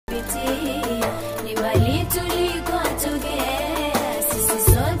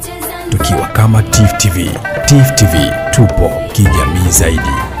kama TIFF TV. TIFF TV, tupo kijamii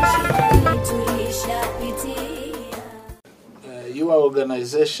zaidi. Your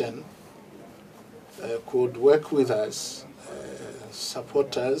organization could work with us,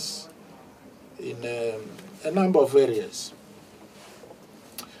 support us in a number of areas.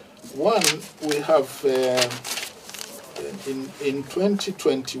 One, we have, in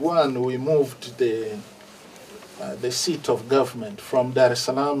 2021, we moved the seat of government from Dar es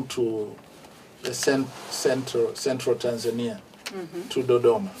Salaam to the central Tanzania, to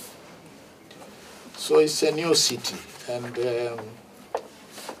Dodoma. So it's a new city, and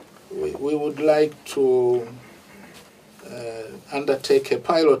we would like to undertake a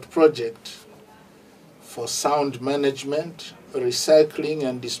pilot project for sound management, recycling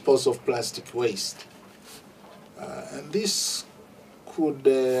and disposal of plastic waste. And this could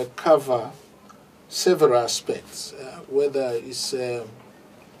cover several aspects, whether it's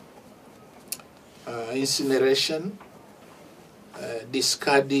incineration,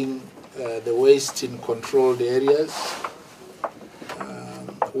 discarding the waste in controlled areas,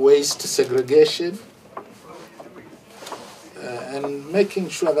 waste segregation, and making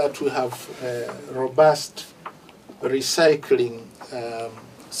sure that we have robust recycling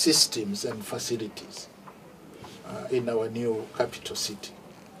systems and facilities in our new capital city.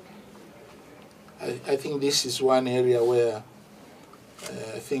 I think this is one area where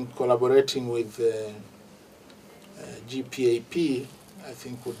I think collaborating with GPAP, I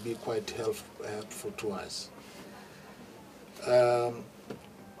think would be quite helpful to us.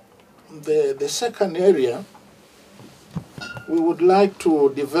 The second area, we would like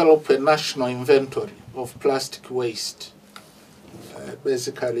to develop a national inventory of plastic waste,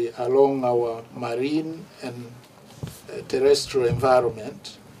 basically along our marine and terrestrial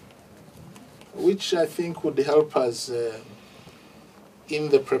environment, which I think would help us in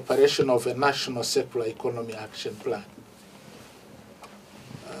the preparation of a national circular economy action plan.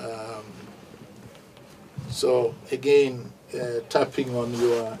 So again, tapping on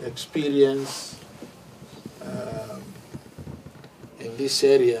your experience in this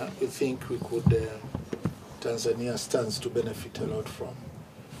area, we think we could, Tanzania stands to benefit a lot from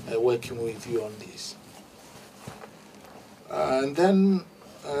working with you on this. And then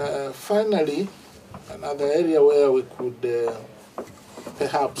finally, another area where we could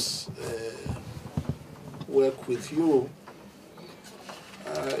perhaps work with you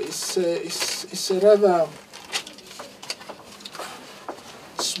it's a rather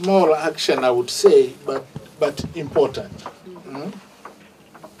small action, I would say, but important.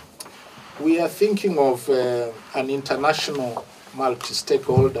 We are thinking of an international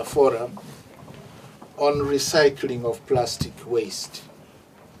multi-stakeholder forum on recycling of plastic waste.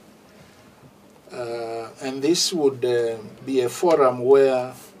 And this would be a forum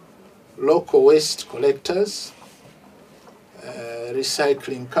where local waste collectors,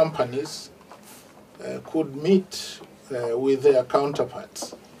 recycling companies could meet with their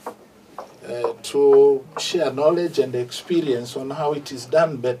counterparts to share knowledge and experience on how it is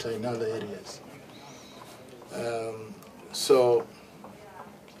done better in other areas. So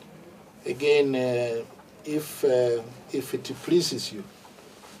again, if it pleases you,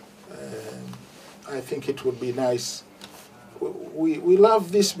 I think it would be nice. We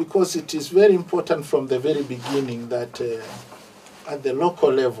love this because it is very important from the very beginning that at the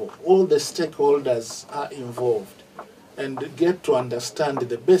local level, all the stakeholders are involved and get to understand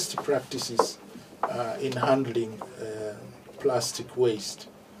the best practices in handling plastic waste,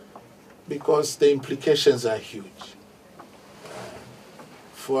 because the implications are huge.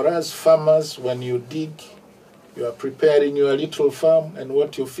 For us farmers, when you dig, you are preparing your little farm, and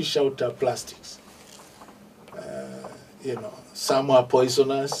what you fish out are plastics. You know, some are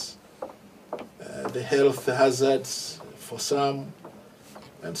poisonous, the health hazards for some,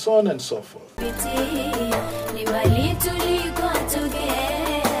 and so on and so forth.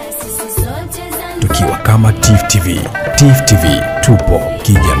 Tukiwa kama TIFF TV. TIFF TV, tupo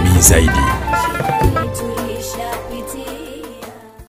kijamii zaidi.